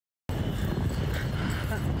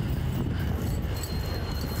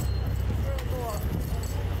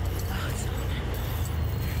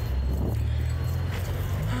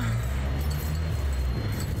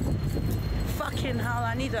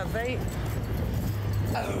need a vape.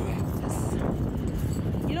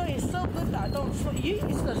 Oh, you know, it's so good that I don't smoke. You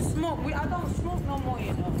used to smoke. I don't smoke no more,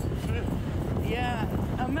 you know. Yeah.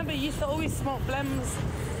 I remember you used to always smoke blems.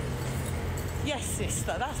 Yes,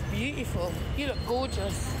 sister, that's beautiful. You look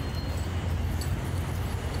gorgeous.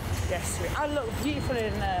 Yes, sweet. I look beautiful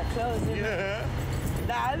in clothes. Yeah.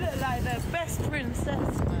 I look like the best princess,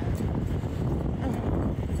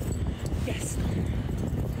 man. Yes.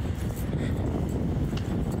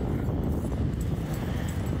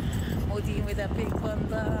 Modeen with a big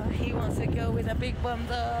bunda. He wants to go with a big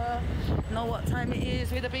bunda. Know what time it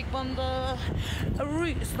is with a big bunda. A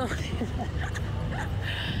roots. No. Where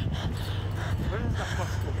is that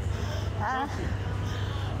possible?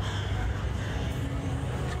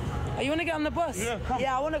 Oh, you want to get on the bus? Yeah, come.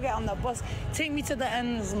 Yeah, I want to get on the bus. Take me to the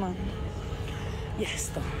ends, man. Yes,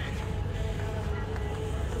 darling.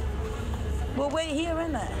 We'll wait here,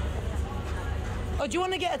 innit? Oh, do you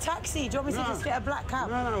want to get a taxi? Do you want me to just get a black cab?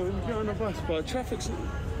 No, we'll get on the bus, but traffic's...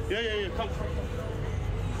 Yeah, come.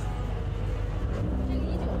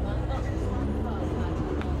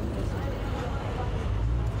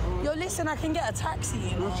 Yo, listen, I can get a taxi,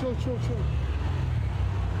 you know? No, chill.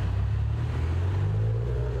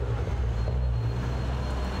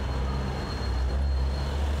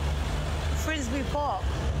 Frisbee Park.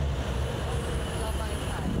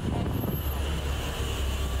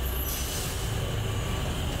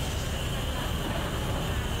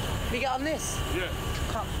 We get on this? Yeah.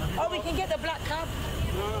 Come. Oh, we can get the black cab?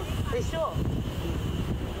 No. Are you sure?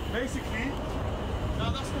 Basically,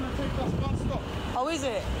 now that's going to take us one stop. Oh, is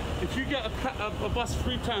it? If you get a bus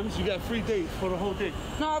 3 times, you get a free day for the whole day.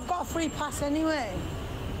 No, I've got a free pass anyway.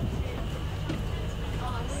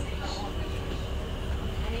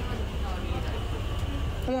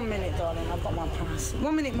 One minute, darling, I've got my pass.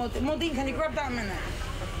 1 minute, Modeen, can you grab that a minute?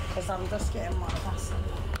 Because I'm just getting my pass.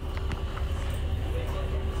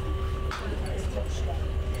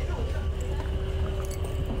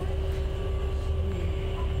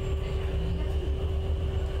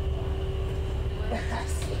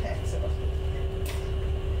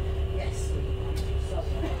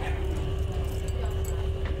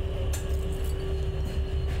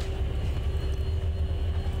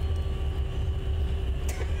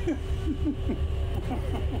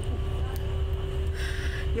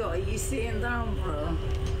 Yo, are you sitting down, bro?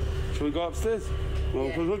 Shall we go upstairs? Well,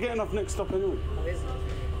 because we're getting off next stop anyway. Oh, is it?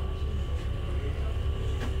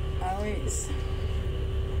 Oh, it's...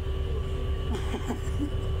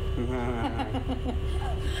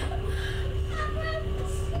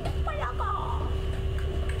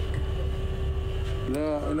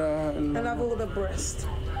 I love all the breast.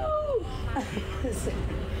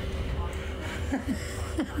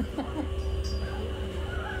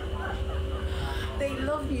 They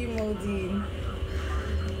love you, Modeen.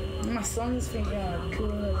 My sons think you're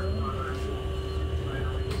cool as well.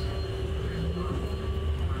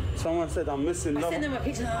 Someone said I'm missing love. I sent them a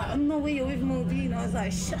picture, like, no way you're with Modeen. I was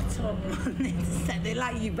like, shut up. They said they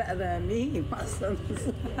like you better than me, my sons.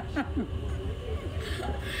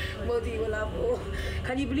 Modeen will have all.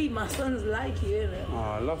 Can you believe my sons like you, innit? Oh,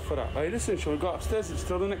 I love for that. Hey, listen, shall we go upstairs? It's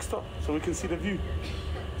still the next stop, so we can see the view.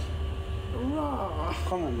 Raw.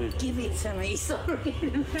 Come on, babe. Give it to me, sorry.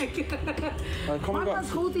 Come My man's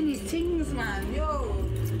holding his things, man. Yo.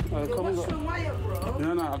 Yo, what's the wire, bro?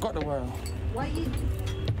 No, I got the wire. Why you...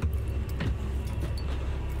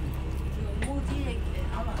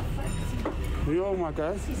 I'm affected. Yo, my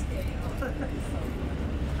guys.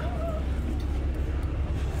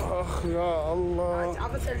 Oh, ya Allah.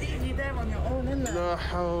 I'm going to leave you there on your own, innit? La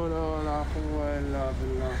hawla wa la quwwa illa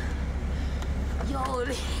billah. Yo,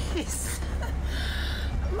 this...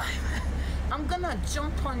 I'm gonna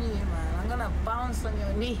jump on you, man. I'm gonna bounce on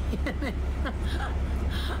your knee.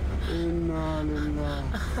 Inna lillah.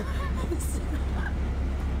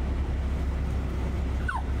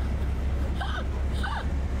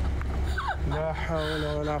 La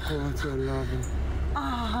hawla wa la quwwata illa billah.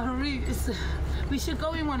 Ah, Roots. We should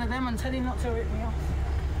go in one of them and tell him not to rip me off.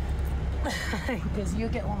 Because you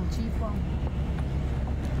get one cheap one.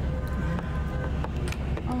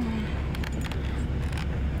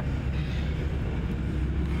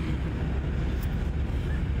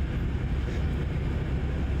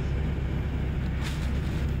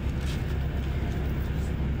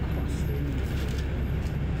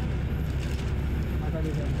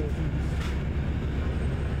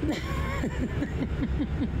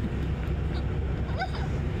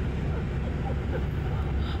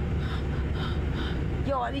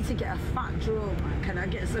 Yo, I need to get a fat draw, man. Can I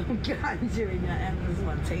get some ganja in your ends,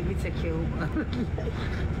 man? Take me to kill, man.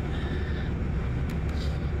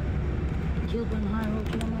 Kilburn High Road,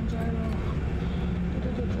 Kilimanjaro.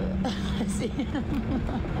 See?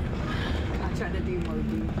 I tried to do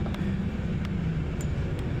modeen.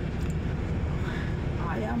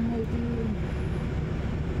 I am modeen.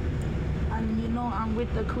 And you know I'm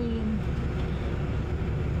with the Queen.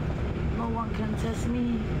 No one can test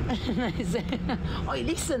me. Oh,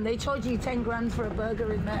 listen, they charge you 10 grand for a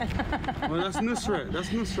burger in there. Well, that's Nusret. That's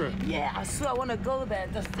Nusret. Yeah, I swear I want to go there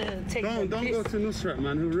just to take Don't go to Nusret,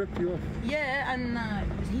 man. He'll rip you off. Yeah, and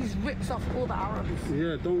he rips off all the Arabs.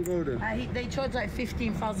 Yeah, don't go there. They charge like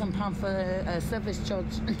 £15,000 for a service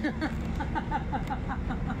charge.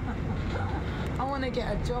 I want to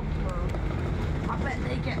get a job, bro. I bet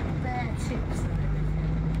they get bare tips and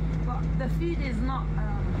everything. But the food is not...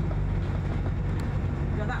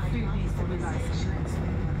 that food needs to be like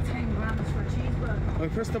 10 grams for a cheeseburger. Oh,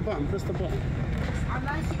 press the button, press the button. I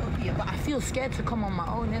like it up here, but I feel scared to come on my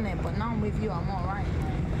own, innit? But now I'm with you, I'm alright.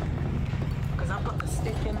 Because I've got the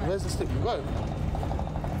stick in it. Where's the stick? You got it?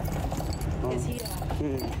 It's here.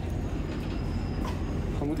 Yeah.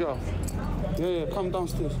 Come we go. Yeah, come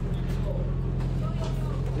downstairs.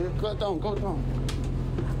 Yeah, go down, go down.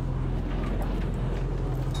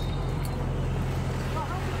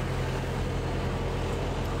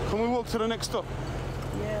 Can we walk to the next stop?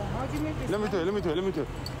 Yeah, how do you make this? Let me do it.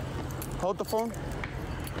 Hold the phone.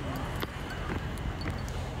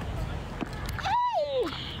 Oh,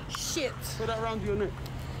 shit. Put that around your neck.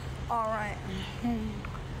 All right.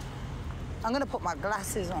 I'm gonna put my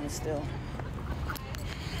glasses on still.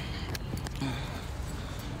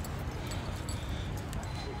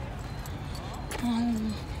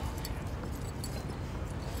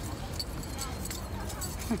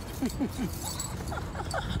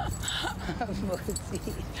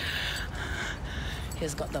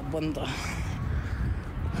 He's got the bundle.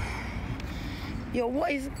 Yo,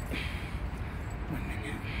 what is... 1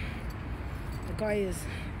 minute. The guy is...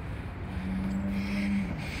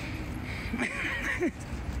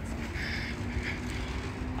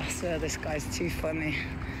 I swear this guy's too funny.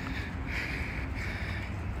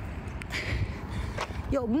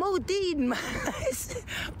 Yo, modeen, man.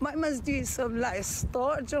 My man's doing some like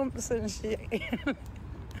star jumps and shit.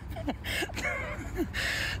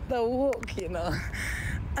 The walk, you know.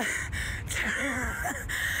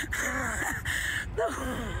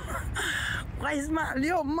 Why is my...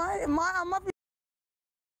 Yo, I'm up.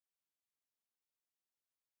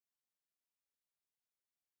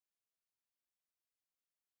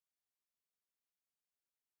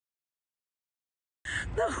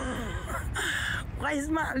 Why is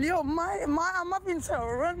my... Yo, I'm having to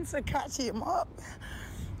run to catch him up.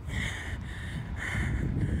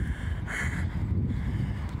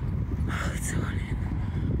 Oh, darling.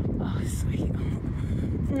 Oh, sweet.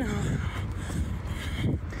 No.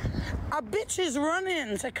 A bitch is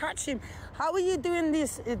running to catch him. How are you doing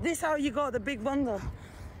this? Is this how you got the big bundle?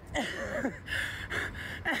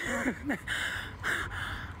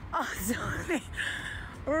 Oh, darling.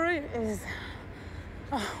 Where is...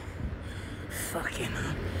 Oh, fucking...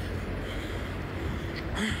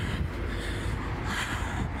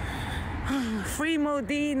 Free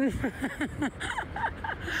modeen.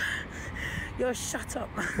 Yo, shut up.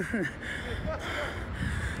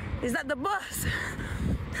 Is that the bus?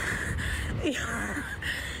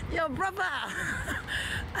 Yo, brother.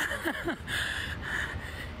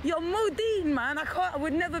 Yo, modeen, man. I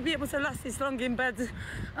would never be able to last this long in bed.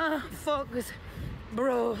 Oh, fuck.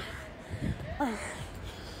 Bro.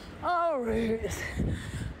 Oh, Ruth.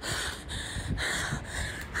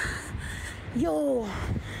 Yo.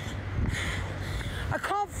 I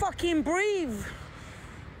can't fucking breathe.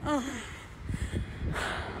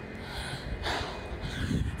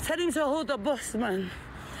 Tell him to hold the bus, man.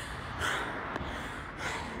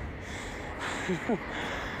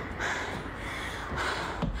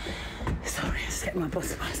 Sorry, I set my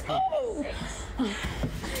bus pass. Oh!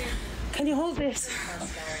 Can you hold this?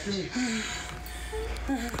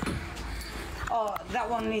 Oh, that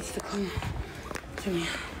one needs to come to me.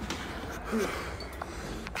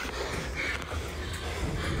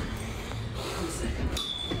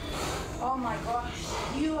 Oh my gosh,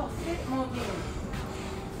 you are fit, modeen.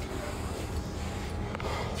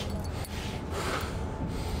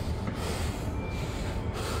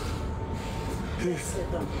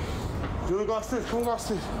 Sit down. Do you want to go upstairs? Come go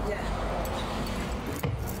upstairs. Yeah.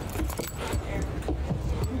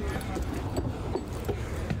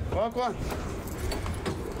 Walk on.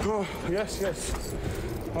 Oh, yes.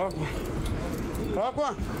 Walk on. Walk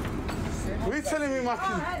on. What are you telling me, Maki? Oh,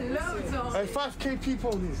 hello, Hey, 5K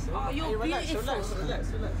people in this. Oh, you're beautiful.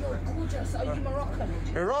 Relax. You're gorgeous. Are you Moroccan?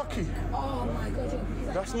 Iraqi. Oh my God, you're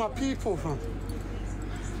beautiful. That's my people, fam.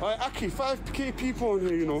 Alright, Aki, 5k people in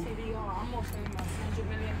here, you know. I'm more famous, 100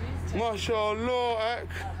 million views. MashaAllah, Ak.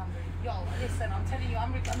 Yo, listen, I'm telling you,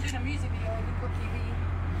 I'm doing a music video on Good TV.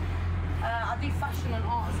 I do fashion and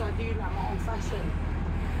art, so I do like my own fashion.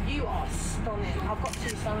 You are stunning. I've got 2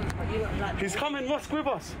 sons, but you look like... He's coming mosque with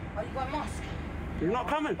us. Oh, you got a mosque? You're not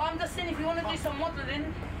coming? But I'm just saying, if you want to do some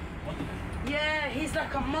modelling... Yeah, he's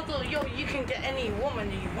like a model. Yo, you can get any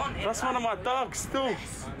woman you want. That's one of my dogs, still.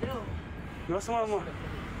 Still. That's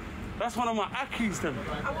one of my Akis, then.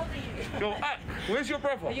 How old are you? Yo, Ak, where's your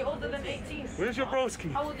brother? Are you older than 18? Where's your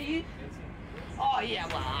broski? How old are you? Oh, yeah,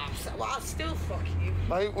 well, I'll still fuck you.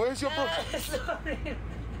 Like, where's your brother?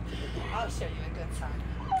 I'll show you a good time.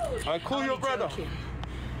 I call your brother. Joking.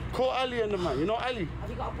 Call Ali and the man. You know Ali? Have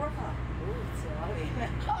you got a brother?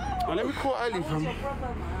 Now, let me call Ali, How old's your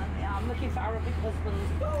brother, man? Yeah, I'm looking for Arabic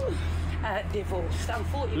husbands. Divorced. I'm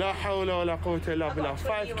 40. La hawla wa la quwwata illa billah.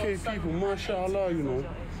 5k people, mashallah, you know.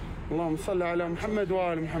 اللهم صل على محمد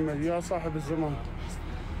وآل محمد يا صاحب الزمان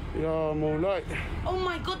يا مولاي. Oh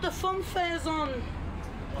my god, the fun fair's on.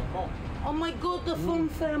 Oh my god, the fun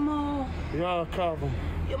fair, Mo. يا كاظم.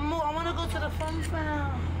 Yeah, Mo, I want to go to the fun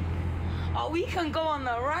fair. Oh, we can go on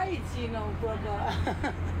the rides, you know, brother.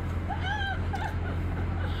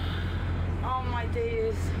 Oh my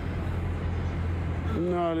days.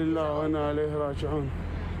 إنا لله وإنا إليه راجعون.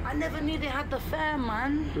 I never knew they had the fair,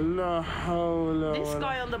 man. لا حول This ولا.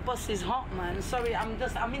 guy on the bus is hot, man. Sorry, I'm into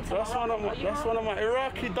That's one of my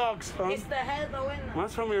Iraqi dogs, fam. It's the hair though, isn't it?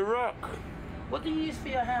 That's from Iraq. What do you use for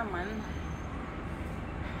your hair, man?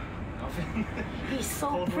 He's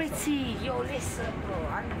so pretty. Yo, listen, bro.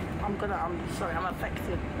 I'm sorry, I'm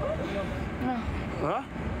affected. Huh?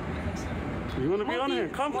 You want to be on here?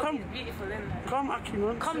 Come. He's beautiful, isn't it? Come, Aki,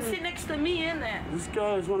 man. Come sit next to me, innit? This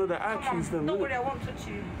guy is one of the Akis, then. Don't worry, I won't touch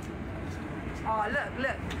you. Oh,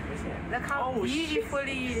 look. Look how beautiful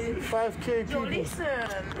he is. 5k Yo, people. listen.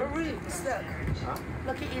 Roots, look.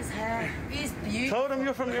 Look at his hair. He's beautiful. Tell them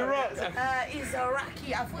you're from Iraq. He's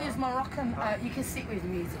Iraqi. I thought he was Moroccan. You can sit with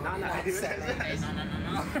me. No.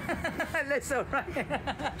 That's all right.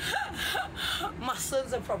 My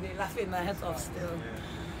sons are probably laughing their heads off still.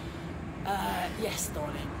 Yes,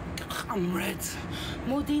 darling. I'm red.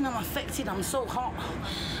 Modeen, I'm affected. I'm so hot.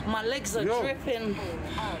 My legs are dripping.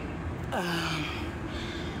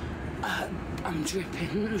 I'm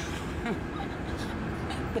dripping.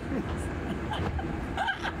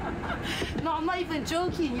 No, I'm not even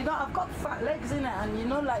joking. You know, I've got fat legs in it, and you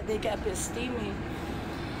know, like they get a bit steamy.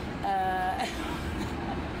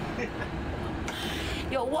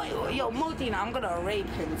 Yo, Modeen, I'm gonna rape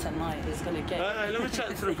him tonight. He's gonna get. Let me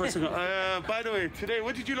chat to them for a second. By the way, today,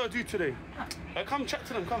 what did you lot do today? Come chat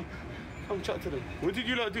to them. Come chat to them. What did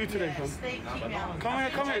you lot do today, fam?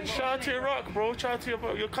 Come here. Shout out to Iraq, bro. Shout out to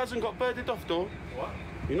your cousin got birded off, though. What?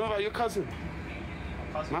 You know about your cousin?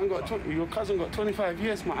 Man your cousin got 25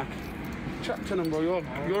 years, man. Chat to them, bro.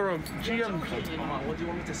 You're a GM. What do you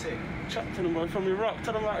want me to say? Chat to them, bro. From Iraq.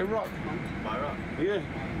 Tell them about Iraq, man. About Iraq? Yeah.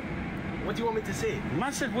 What do you want me to say?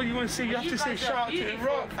 Man said, what do you want to say? You have to say shout out to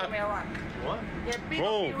Iraq. From Iraq. What?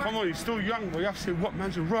 Bro, come on, you're still young, bro. You have to say what,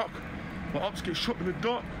 man's Iraq. My ups get shot in the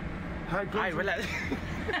dot. Hi, relax.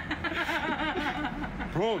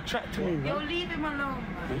 Bro, chat to me, man. Yo, leave him alone,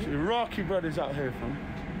 man. There's Iraqi brothers out here, fam.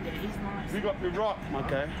 Yeah, he's nice. We got Iraq, my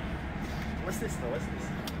guy. What's this though? What's this?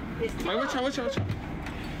 Hey, watch out.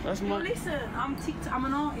 That's Yo, my... listen, I'm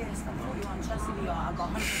an artist. I'm 41, Chelsea, I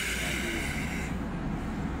got 100.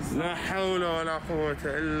 لا حول ولا قوة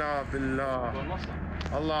إلا بالله.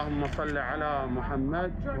 اللهم صل على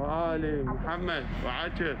محمد وآل محمد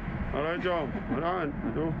وعجل رجم الآن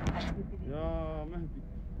يا مهدي.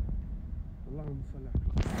 اللهم صل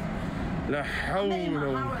على لا حول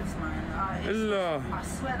إلا. I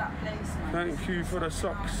swear that place, man. Thank you for the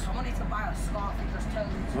socks. I wanted to buy a scarf and just tell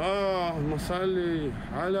you. اللهم صل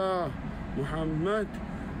على محمد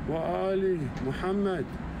وآل محمد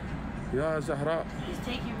يا زهراء. He's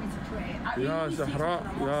taking me to pray. يا زهراء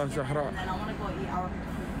يا زهراء. And then I want to go eat Arabic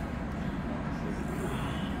food.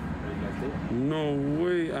 No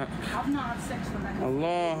way. I've not had sex with like a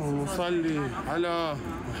اللهم صل على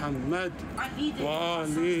محمد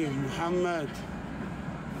وآل محمد.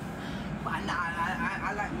 But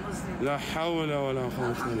I like Muslims. لا حول ولا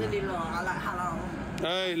قوة إلا بالله. Alhamdulillah, I like halal.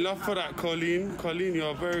 Hey, love for that, Colleen. Colleen,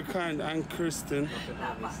 you're very kind and Christian.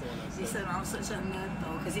 Listen, I'm such a nerd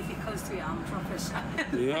though, because if it comes to it, I'm proper shy.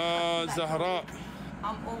 يا زهراء.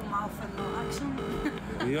 I'm all mouth and no action.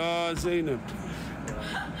 يا زينب.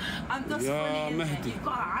 I'm just يا funny, مهدي. you've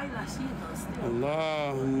got an eyelash here though still.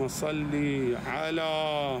 اللهم صل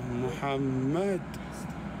على محمد.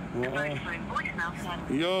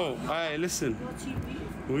 Yo, hey, listen. You're too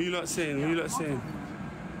beautiful. What are you lot saying? What are you lot saying?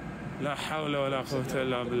 La hawla wa la quwwata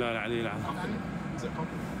illa billah al-ali al-azim. Is it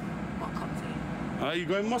coming? What content? Are you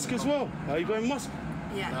going mosque as well? Are you going mosque?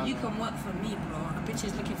 Yeah, you can work for me, bro. A bitch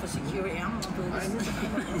is looking for security. I'm not doing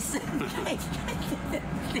this.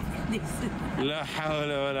 La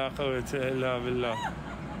hawla wa la quwwata illa billah.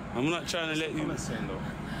 I'm not trying to let you.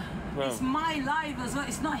 Bro. It's my live as well.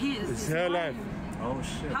 It's not his. It's her live. Oh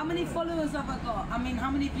shit. How many followers have I got? I mean,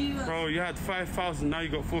 how many viewers? Bro, you had 5,000, now you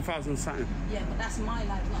got 4,000 something. Yeah, but that's my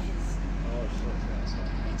live, not his. Oh shit.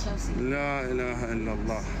 Hey, Chelsea. La ilaha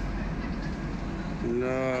illallah.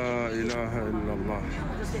 La ilaha illallah.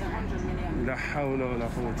 I just did 100 million. La hawla wa la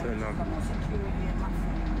quwwata illa I've got billah. no security in my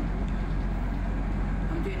phone.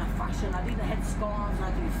 I'm doing a fashion. I do the headscarves.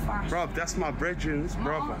 I do fashion. Bro, that's my brethren's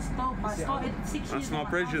brother. I started 6 years. That's my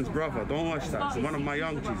brethren's brother. Don't watch that. It's one of my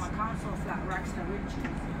young G's. My council flat racks to riches.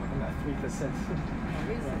 Like 3%.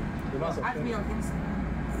 Add me on Instagram.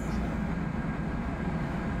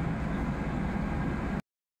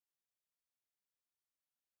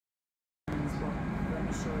 Let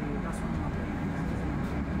me show you. That's what I'm doing.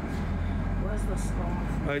 Where's the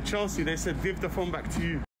scarf? Hey, Chelsea, they said give the phone back to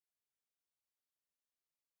you.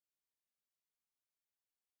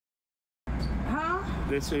 Huh?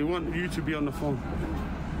 They say want you to be on the phone.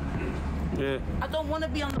 Yeah. I don't want to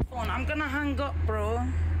be on the phone. I'm gonna hang up, bro.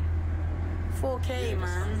 4K,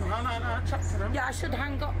 man. No, chat to them. Yeah, I should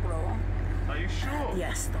hang up, bro. Are you sure?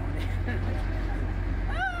 Yes, darling.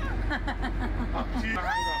 Up to you to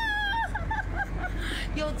hang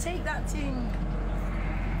Yo, take that thing.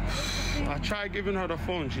 up. I tried giving her the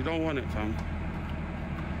phone. She don't want it, fam.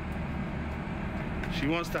 She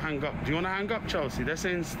wants to hang up. Do you want to hang up, Chelsea? They're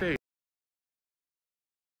saying stay.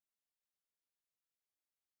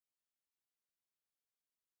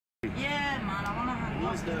 Yeah, man, I want to hang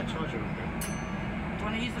up. Use the charger. Do you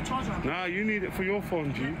want to use the charger? Nah, you need it for your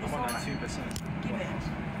phone, G. I'm on like 2%. Give it.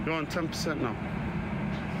 You're on 10% now.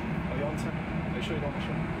 Are you on 10? Are you sure you don't want to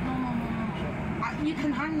show? No. You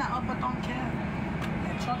can hang that up, I don't care.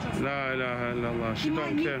 Yeah, charger. La ilaha illallah. She You might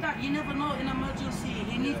don't need care. that. You never know in emergency.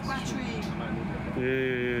 He needs battery. I might need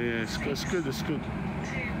it. Yeah. It's good.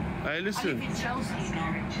 Hey, I live listen. in Chelsea, you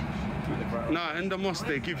know. Nah, in the mosque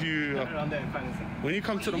they give you. Around there and find anything. When you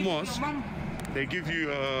come to the You live with mosque, your mum? they give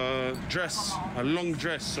you a dress, a long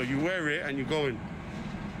dress, so you wear it and you go in.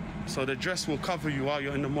 So the dress will cover you while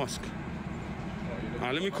you're in the mosque.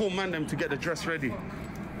 Let me call man them to get the dress ready.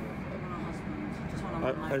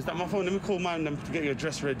 Is that my phone? Let me call man them to get your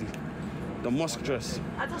dress ready. The mosque dress.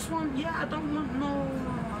 I just want, I don't want no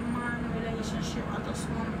man relationship. I just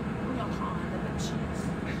want your car and the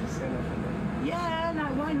bitches. Say nothing. Yeah,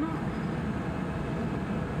 like, why not?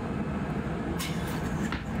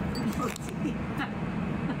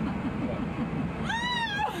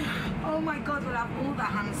 Oh my God, we'll have all the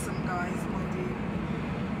handsome guys, modeen.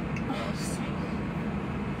 Oh,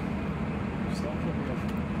 Stop putting off.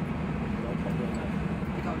 Don't put me on that.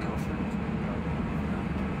 you got a girlfriend. No,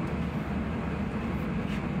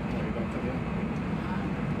 you don't put me on.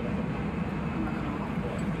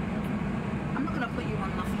 I'm not gonna put you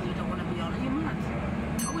on nothing you don't want to be on. Are you mad?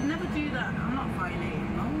 I would never do that. I'm not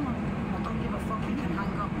violating no one. I don't give a fuck. You can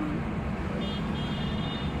hang up, man.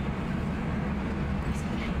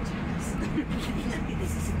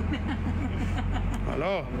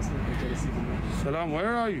 Hello. I'm listening to chealsea. Salam,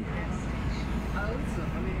 where are you?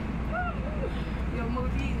 Yo,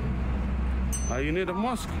 modeen. Are you near the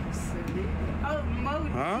mosque? Oh,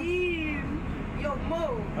 modeen. Yo,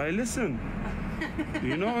 Mo. Hey, listen.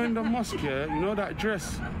 You know in the mosque, yeah? You know that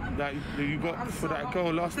dress that you got for that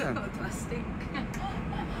girl last time? Do I stink?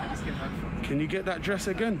 Can you get that dress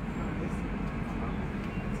again?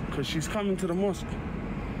 Because she's coming to the mosque.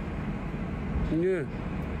 Yeah.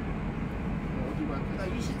 Oh,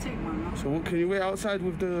 you should take one now. So what, can you wait outside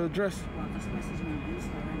with the dress? Well, just message me on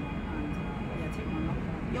Instagram and take my number.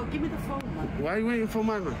 Yo, give me the phone, man. Why are you waiting for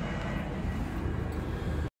my man?